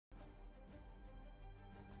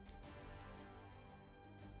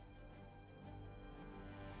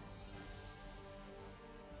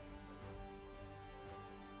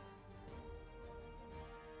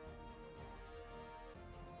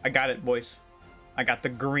got it, boys. I got the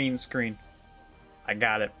green screen. I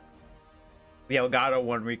got it. The Elgato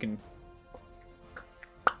one where you can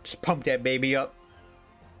just pump that baby up.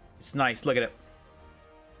 It's nice. Look at it.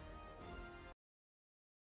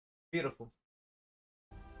 Beautiful.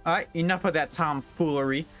 Alright, enough of that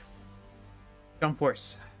tomfoolery. Jump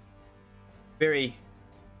Force. Very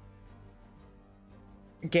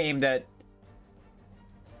game that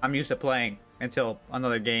I'm used to playing until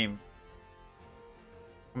another game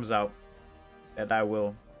comes out that I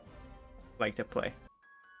will like to play.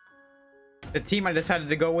 The team I decided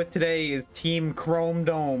to go with today is Team Chrome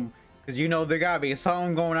Dome, because you know there gotta be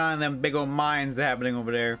something going on in them big old mines that happening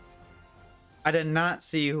over there. I did not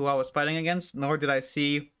see who I was fighting against, nor did I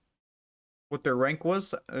see what their rank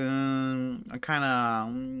was. I'm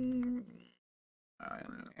kind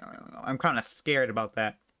of scared about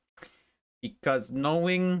that, because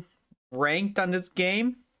knowing ranked on this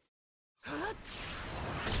game,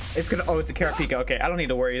 it's gonna. Oh, it's a Karapika. Okay, I don't need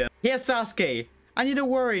to worry then. He has Sasuke. I need to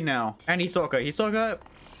worry now. And Hisoka. Hisoka.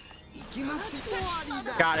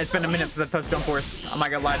 God, it's been a minute since I touched Jump Force. I'm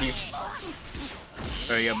not gonna lie to you.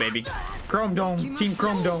 There you go, baby. Chrome Dome. Team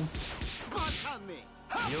Chrome Dome.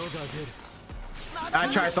 I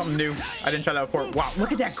tried something new. I didn't try that before. Wow,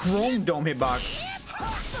 look at that Chrome Dome hitbox.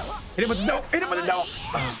 Hit him with the dope. Hit him with the dope.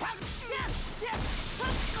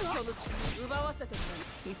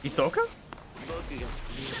 Hisoka?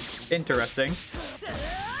 Interesting.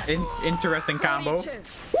 Interesting combo.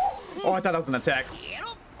 Oh, I thought that was an attack.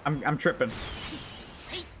 I'm tripping.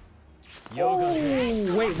 Oh,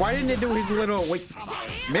 wait, why didn't it do his little... Wait,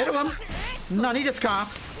 middle him? No, he just caught.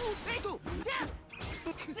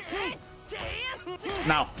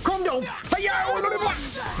 Now, Chrome Dome.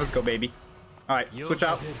 Let's go, baby. All right, switch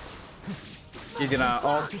out. He's gonna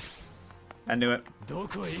ult. I knew it.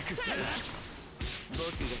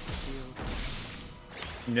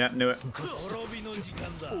 Yeah, knew it.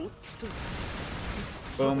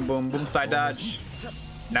 Boom, boom, boom. Side dodge.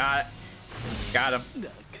 Not. Got him.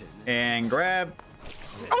 And grab.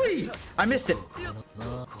 Oh, I missed it.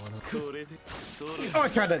 Oh, I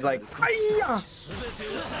tried to like.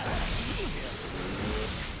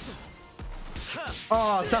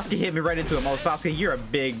 Oh, Sasuke hit me right into him. Oh, Sasuke, you're a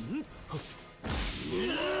big.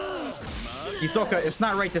 Hisoka, it's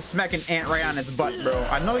not right to smack an ant right on its butt, bro.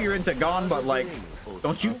 I know you're into Gon, but like,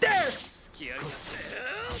 don't you dare!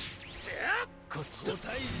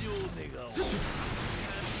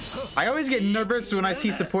 I always get nervous when I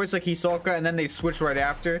see supports like Hisoka and then they switch right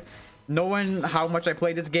after. Knowing how much I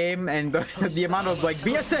play this game and the amount of like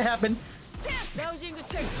BS that happened. That was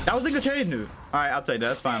a good trade. Alright, I'll tell you that.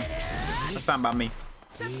 That's fine. That's fine by me.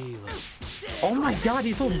 Oh my god,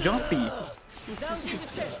 he's so jumpy.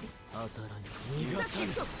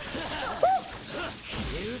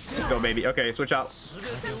 Let's go, baby. Okay, switch out.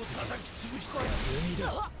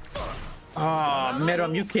 Oh,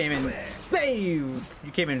 Miram, you came in. Save!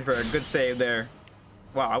 You came in for a good save there.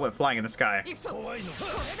 Wow, I went flying in the sky. Hit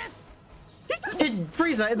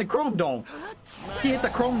Frieza in the Chrome Dome. He hit the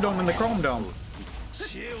Chrome Dome in the Chrome Dome.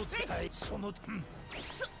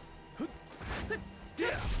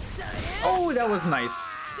 Oh, that was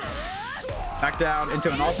nice. Knocked down into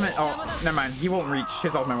an ultimate. Oh, never mind. He won't reach.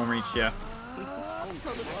 His ultimate won't reach. Yeah.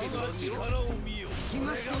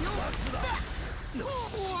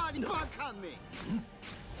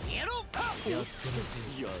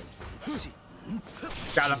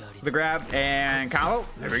 Got him. The grab and combo.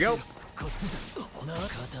 There we go.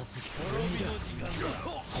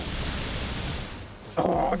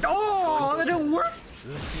 Oh, that didn't work.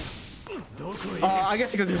 Oh, I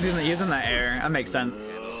guess because he's in the air. That makes sense.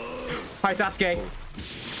 Hi, Sasuke.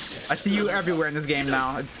 I see you everywhere in this game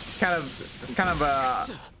now. It's kind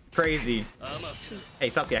of crazy. Hey,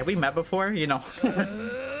 Sasuke, have we met before? You know,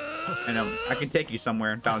 I know. I can take you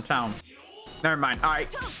somewhere downtown. Never mind. All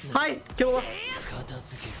right. Hi, Killua.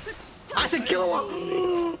 I said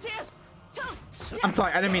Killua. I'm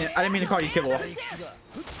sorry. I didn't mean to call you Killua.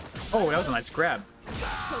 Oh, that was a nice grab.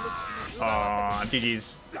 Oh,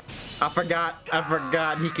 GG's. I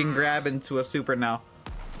forgot he can grab into a super now.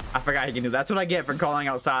 I forgot he can do that. That's what I get for calling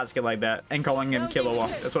out Sasuke like that and calling him Killua.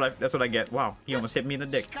 That's what I get. Wow, he almost hit me in the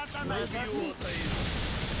dick.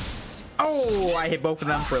 Oh, I hit both of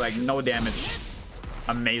them for like no damage.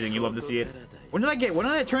 Amazing. You love to see it. When did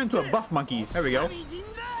I turn into a buff monkey? There we go.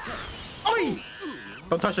 Oi!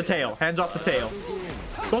 Don't touch the tail. Hands off the tail.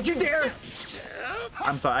 Don't you dare!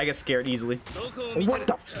 I'm sorry, I get scared easily. What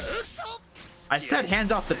the f— I said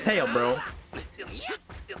hands off the tail, bro.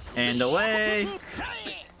 And away.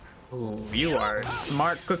 Ooh, you are a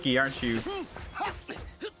smart cookie, aren't you?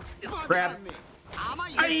 Grab.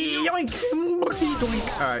 Ay, yoink! Doink.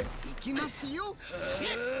 All right.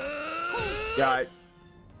 Yeah.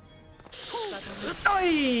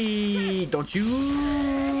 Ay, don't you?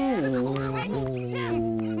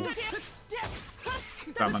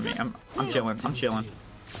 Come on, me. I'm chilling. I'm chilling.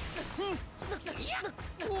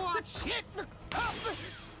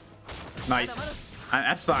 Nice.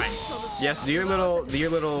 That's fine. Yes, do your little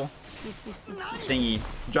thingy.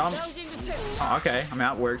 Jump. Oh, okay. I mean,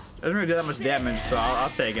 that works. Doesn't really do that much damage, so I'll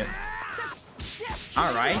take it.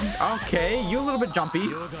 All right. Okay, you a little bit jumpy.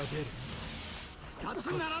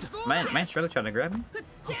 Man, Shredder trying to grab me.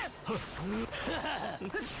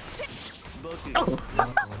 Oh,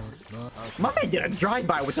 my man did a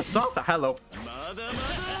drive-by with the salsa. Hello.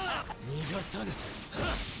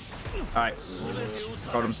 All right.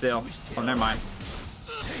 Hold him still. Oh, never mind.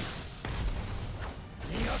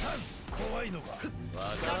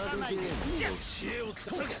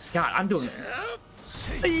 God, I'm doing.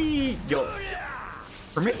 Yo,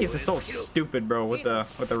 Prometheus is so stupid, bro, with the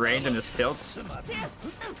range and his tilts.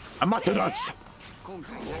 I'm not doing that.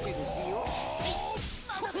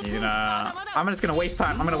 I'm just gonna waste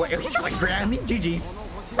time. I'm gonna wait. He's trying to grab me. GG's.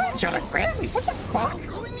 He's trying to grab me. What the fuck?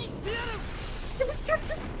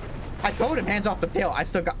 I told him hands off the tail. I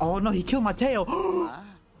still got. Oh no, he killed my tail.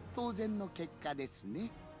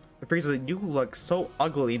 Frieza, you look so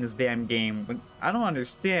ugly in this damn game. I don't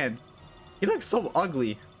understand. He looks so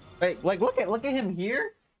ugly. Like look at him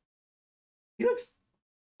here. He looks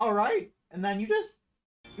all right, and then you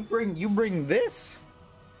bring this,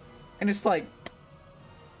 and it's like,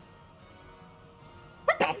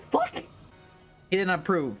 what the fuck? He didn't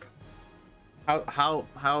approve. How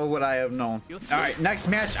would I have known? All right, next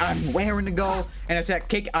match. I'm raring to go, and it's at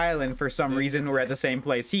Cake Island for some reason. We're at the same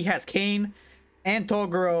place. He has Kane and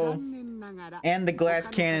Toguro and the glass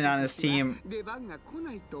cannon on his team.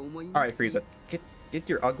 All right, Frieza, get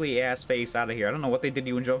your ugly ass face out of here. I don't know what they did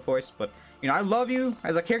to you in Jump Force, but you know I love you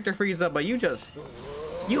as a character, Frieza, but you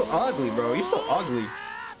ugly, bro. You're so ugly.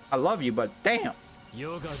 I love you, but damn. All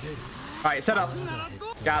right, set up.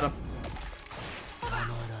 Got him.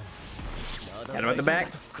 Got him at the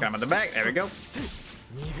back. Got him at the back. There we go.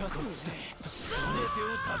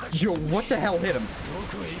 Yo, what the hell hit him?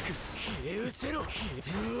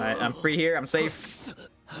 Alright, I'm free here. I'm safe.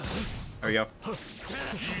 There we go. Oh,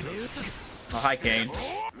 hi, Kane.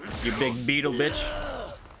 You big beetle bitch.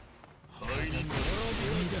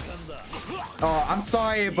 Oh, I'm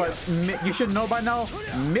sorry, but you should know by now,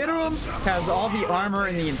 Miriam has all the armor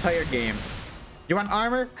in the entire game. You want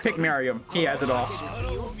armor? Pick Miriam. He has it all.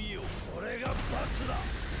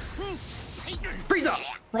 Frieza!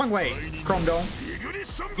 Wrong way, Chrome Dome.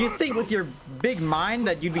 You think with your big mind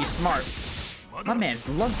that you'd be smart. My man just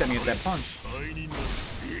lunged at me with that punch.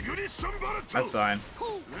 That's fine.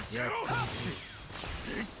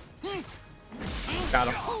 Got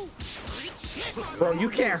him. Bro, you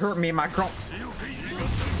can't hurt me in my Chrome.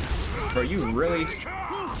 Bro, you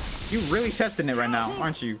really testing it right now,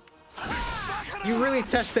 aren't you? You really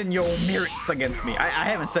testing your merits against me. I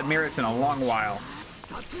haven't said merits in a long while.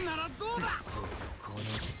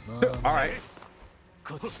 All right.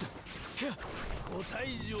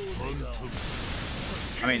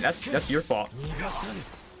 I mean, that's your fault.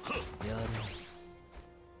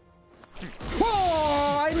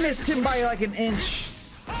 Whoa! I missed him by like an inch.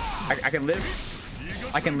 I can live.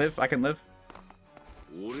 I can live. I can live.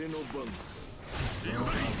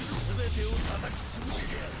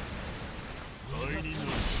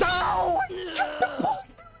 No!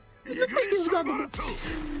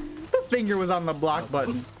 The finger was on the block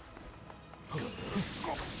button.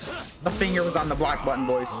 The finger was on the block button,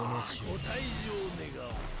 boys.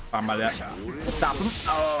 I'm by that. Stop him.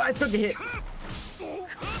 Oh, I took a hit.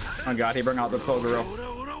 Oh god, he brought out the Toguro.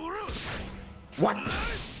 What?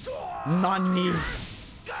 Nani?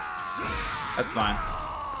 That's fine.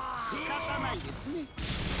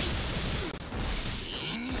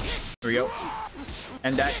 Here we go.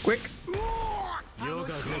 And that quick.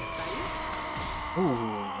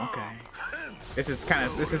 Ooh, okay. This is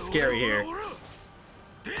scary here.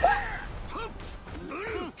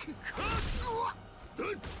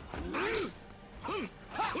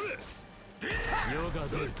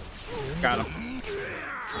 Got him.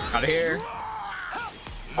 Out of here.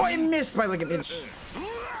 Oh, I missed by like an inch.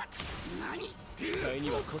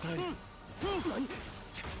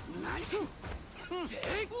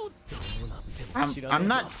 I'm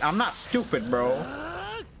not stupid, bro.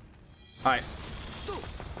 Alright.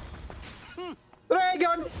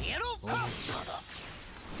 Dragon!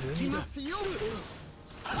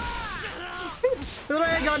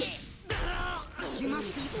 Dragon!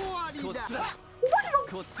 What?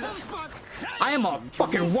 I am a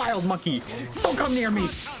fucking wild monkey. Don't come near me.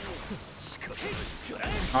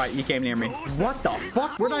 Alright, you came near me. What the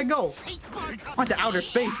fuck? Where'd I go? I went to outer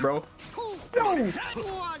space, bro. No!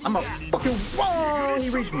 I'm a fucking... Whoa! He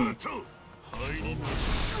reached me.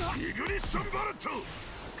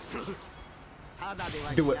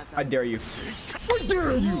 Do it. I dare you. I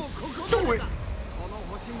dare you. Do it.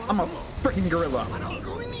 I'm a freaking gorilla.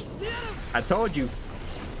 I told you.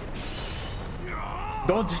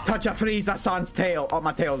 Don't touch a Frieza-san's tail. Oh,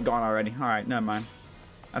 my tail's gone already. All right, never mind.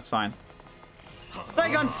 That's fine.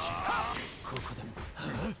 Ray gun.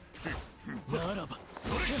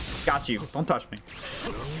 Got you. Don't touch me.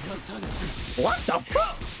 What the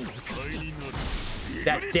fuck?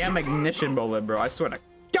 That damn ignition bullet, bro. I swear to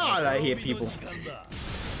God, I hate people.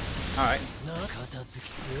 All right.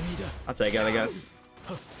 I'll take it, I guess.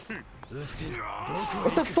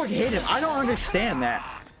 What the fuck hit him? I don't understand that.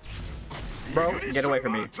 Bro, get away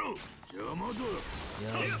from me.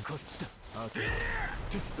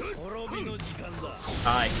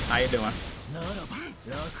 Hi, how you doing?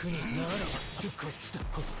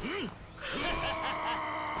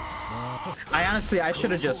 I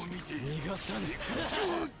should have just...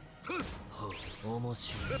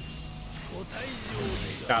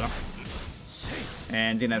 Got him.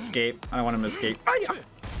 And he's gonna escape. I don't want him to escape. Aya!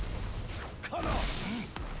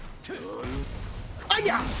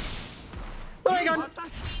 Aya! Ray gun!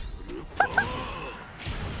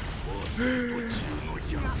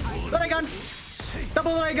 Ray gun!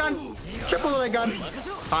 Double ray gun! Triple ray gun!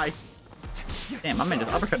 Hi. Damn, my man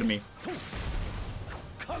just uppercutted me.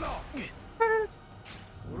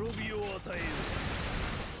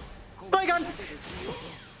 Ray gun!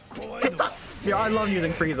 Yeah, I love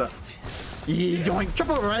using Frieza. Yoink!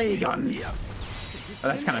 Triple ray gun! Oh,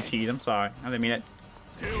 that's kind of cheese. I'm sorry. I didn't mean it.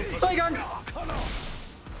 Ray gun!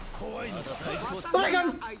 Ray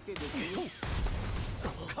gun!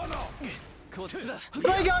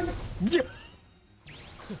 Ray gun!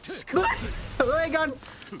 Ray gun!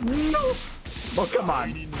 No! Oh, come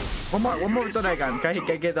on. One more with the ray gun. Can I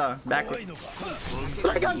get the back? Ray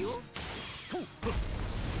gun!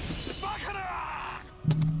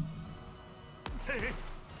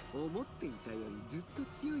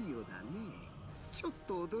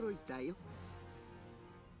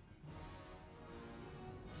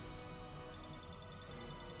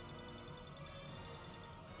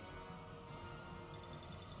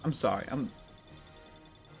 I'm sorry.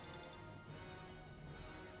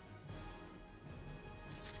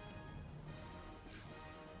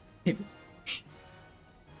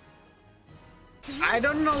 I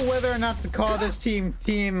don't know whether or not to call this team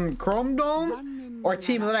Team Chrome Dome or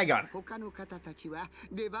Team Ray Gun.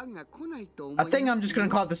 I think I'm just gonna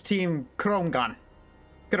call this Team Chrome Gun.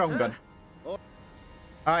 Chrome Gun.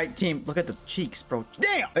 Alright, team, look at the cheeks, bro.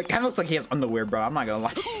 Damn! It kind of looks like he has underwear, bro. I'm not gonna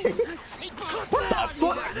lie. What the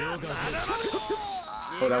fuck?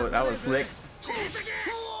 Oh, that was slick.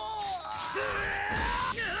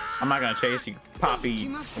 I'm not gonna chase you,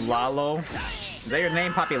 Poppy Lalo. Is that your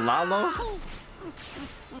name, Poppy Lalo?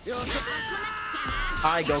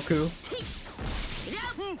 Hi, Goku.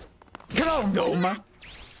 Come on, Doma.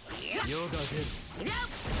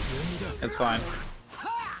 It's fine.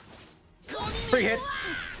 Free hit.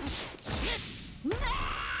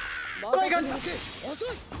 Ray gun.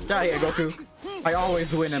 Get out of here, Goku. I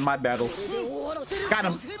always win in my battles. Got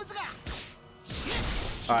him.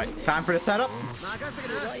 Alright, time for the setup.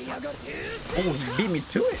 Oh, he beat me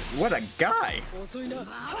to it. What a guy.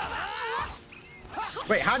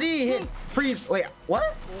 Wait, how did he hit freeze? Wait,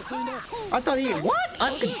 what? I thought he hit what?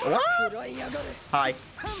 What? Hi.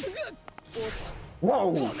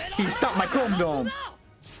 Whoa, he stopped my Chrome Dome.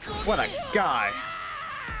 What a guy.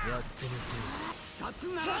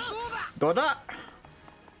 Doda.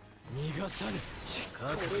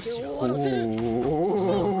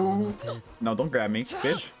 Ooh. No, don't grab me,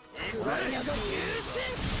 bitch.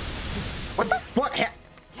 What the fuck?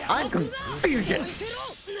 I'm confusion.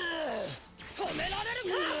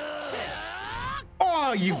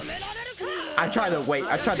 Oh, you. I tried to wait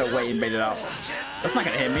and bait it out. That's not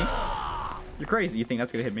gonna hit me. You're crazy. You think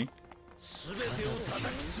that's gonna hit me?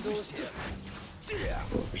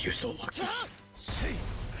 Oh, you're so lucky.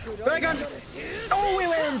 Ray gun. Oh, we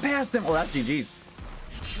went past him. Oh, that's GG's.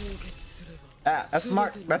 Ah, that's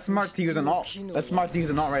smart. That's smart to use an alt. That's smart to use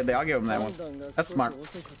an alt right there. I'll give him that one. That's smart.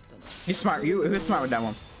 He's smart. He was smart with that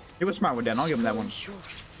one. He was smart with that. I'll give him that one.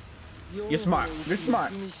 You're smart. You're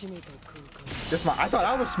smart. You're smart. I thought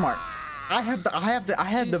I was smart. I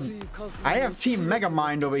have Team Mega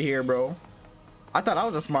Mind over here, bro. I thought I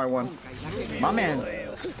was a smart one. My man's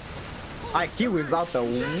IQ is out the.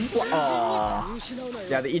 Oh.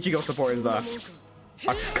 Yeah, the Ichigo support is a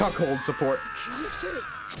cuckold support.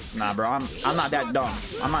 Nah, bro, I'm not that dumb.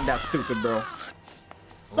 I'm not that stupid, bro.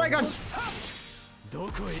 Dragon.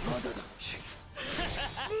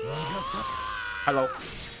 Hello.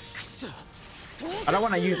 I don't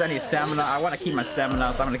want to use any stamina. I want to keep my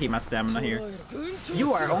stamina, so I'm gonna keep my stamina here.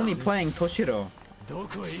 You are only playing Toshiro.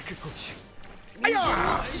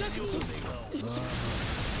 Aya!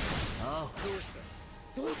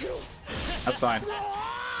 That's fine.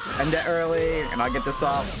 End it early, and I'll get this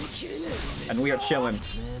off. And we are chilling.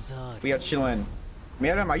 We are chilling.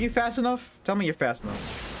 Madam, are you fast enough? Tell me you're fast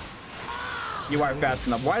enough. You are fast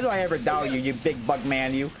enough. Why do I ever doubt you, you big bug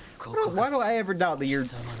man, you? Why do I ever doubt that you're...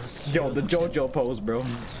 Yo, the JoJo pose, bro.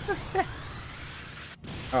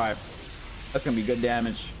 Alright. That's gonna be good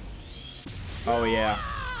damage. Oh, yeah.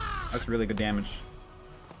 That's really good damage.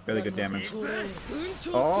 Really good damage.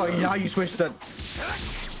 Oh, now you switched to...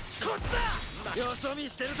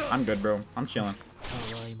 I'm good, bro. I'm chilling.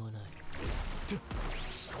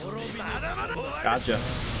 Gotcha.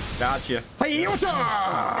 Gotcha.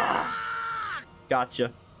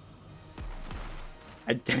 Gotcha.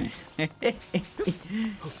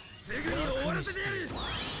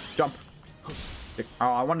 Jump. Oh,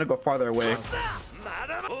 I wanted to go farther away.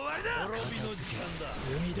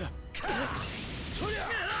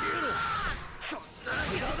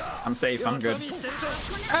 I'm safe. I'm good.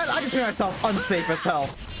 And I just made myself unsafe as hell.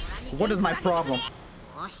 What is my problem?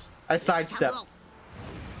 I sidestep.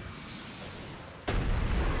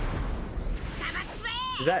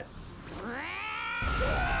 Is that?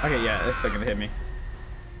 Okay, yeah, this thing gonna hit me.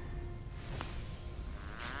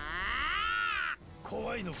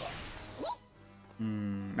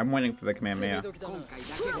 I'm waiting for the Kamehameha.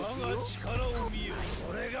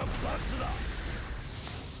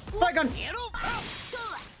 Dragon!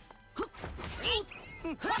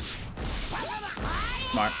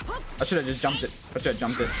 Smart. I should have just jumped it. I should have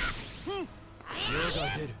jumped it.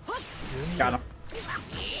 Got him.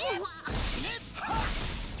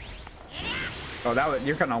 Oh, that was,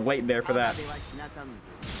 you're kind of late there for that.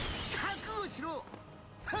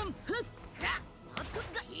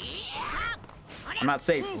 I'm not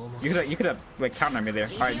safe. You could have like countered me there.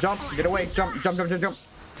 All right, jump, get away, jump, jump, jump, jump, jump.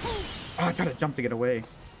 Oh, I gotta jump to get away.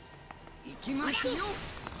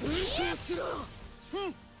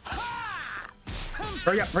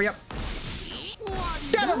 Hurry up, hurry up.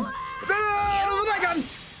 Get him! Dragon!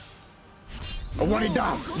 What it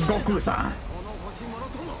down, Goku-san?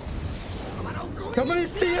 Coming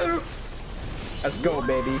to you! Let's go,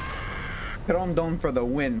 baby. Karondon for the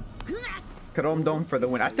win. Karondon for the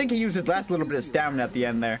win. I think he used his last little bit of stamina at the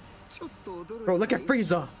end there. Bro, look at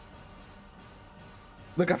Frieza.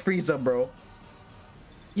 Look at Frieza, bro.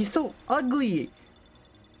 He's so ugly.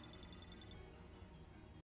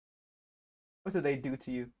 What did they do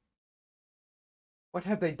to you? What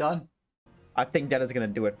have they done? I think that is gonna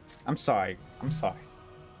do it. I'm sorry. I'm sorry.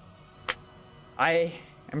 I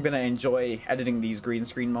am gonna enjoy editing these green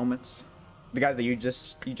screen moments. The guys that you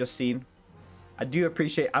just seen. I do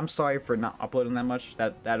appreciate. I'm sorry for not uploading that much,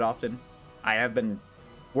 that often. I have been,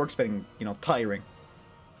 work's been, you know, tiring.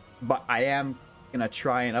 But I am gonna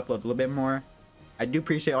try and upload a little bit more. I do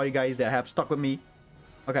appreciate all you guys that have stuck with me.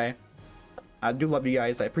 Okay, I do love you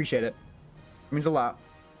guys. I appreciate it. It means a lot.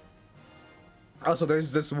 Also,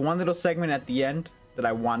 there's this one little segment at the end that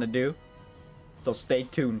I want to do, so stay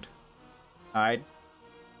tuned. All right,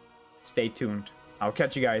 stay tuned. I'll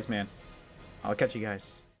catch you guys, man. I'll catch you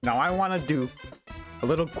guys. Now I want to do a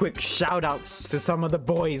little quick shout outs to some of the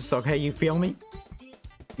boys. Okay, you feel me?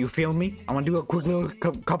 You feel me? I want to do a quick little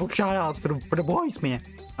couple shout outs for the boys, man.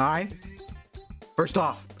 All right. First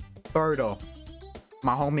off, Birdo,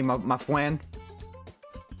 my homie, my friend.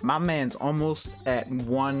 My man's almost at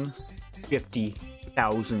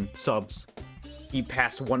 150,000 subs. He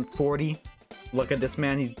passed 140. Look at this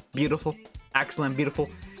man. He's beautiful. Excellent, beautiful.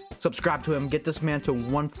 Subscribe to him. Get this man to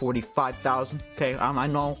 145,000. Okay, I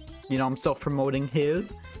know, you know, I'm self-promoting his,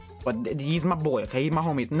 but he's my boy. Okay, he's my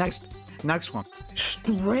homie. Next one.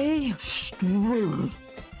 Stray Stream.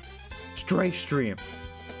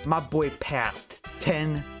 My boy passed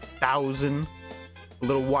 10,000 a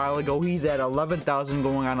little while ago. He's at 11,000,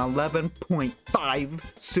 going on 11.5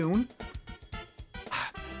 soon.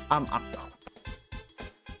 I'm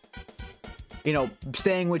you know,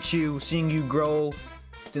 staying with you, seeing you grow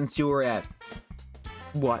since you were at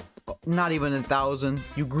what, not even 1,000.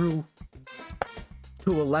 You grew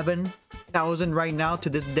to 11,000 right now, to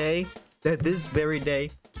this day, this very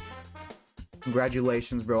day.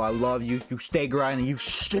 Congratulations, bro. I love you. You stay grinding. You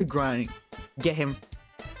stay grinding. Get him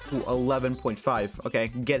to 11.5. Okay,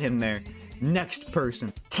 get him there. Next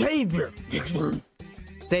person. Savior.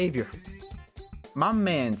 Savior. My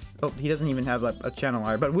man's. Oh, he doesn't even have a channel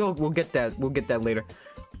art, but we'll get that. We'll get that later.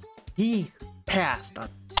 He passed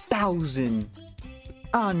 1,000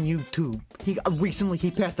 on YouTube. He recently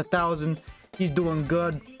passed 1,000. He's doing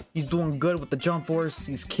good. He's doing good with the jump force.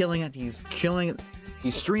 He's killing it. He's killing it.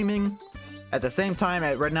 He's streaming at the same time.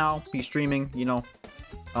 Right now, he's streaming. You know,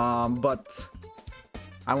 but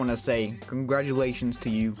I want to say congratulations to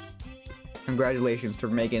you. Congratulations for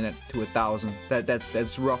making it to 1,000.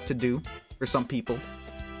 That's rough to do for some people.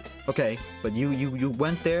 Okay, but you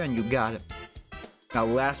went there and you got it. Now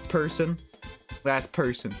last person.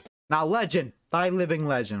 Now legend, thy living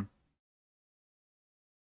legend.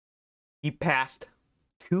 He passed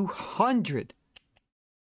 200.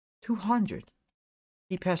 200.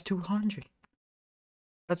 He passed 200.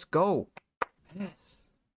 Let's go. Yes.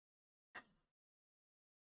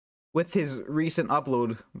 With his recent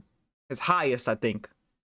upload, his highest, I think,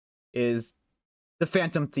 is the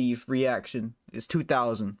Phantom Thief reaction. Is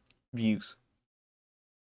 2,000 views.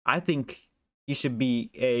 I think he should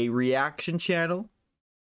be a reaction channel.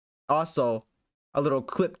 Also, a little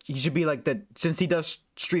clip. He should be like that, since he does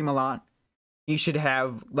stream a lot. He should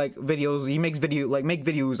have like videos. He makes make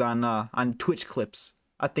videos on Twitch clips.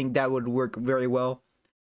 I think that would work very well.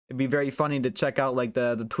 It'd be very funny to check out like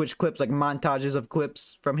the Twitch clips, like montages of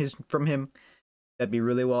clips from him. That'd be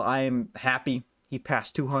really well. I am happy he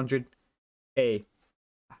passed 200. Hey,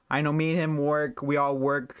 I know me and him work. We all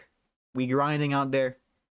work. We grinding out there.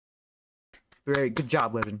 Very good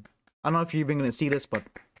job, Legend. I don't know if you're even gonna see this, but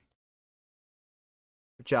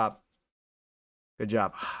good job. Good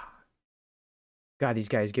job. God, these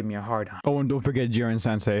guys give me a hard time. Oh, and don't forget Jiren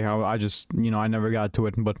Sensei. I just, you know, I never got to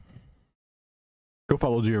it, but go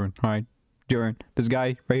follow Jiren. All right, Jiren, this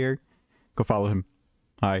guy right here, go follow him.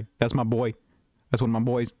 All right, that's my boy. That's one of my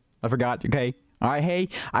boys. I forgot. Okay. All right. Hey,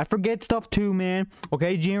 I forget stuff too, man.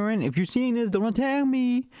 Okay, Jiren, if you're seeing this, don't tag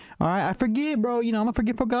me. All right, I forget, bro. You know, I'm a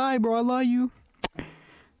forgetful guy, bro. I love you.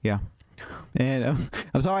 Yeah. And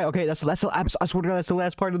I'm sorry. Okay, I swear to God, that's the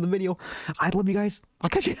last part of the video. I love you guys. I'll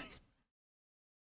catch you guys.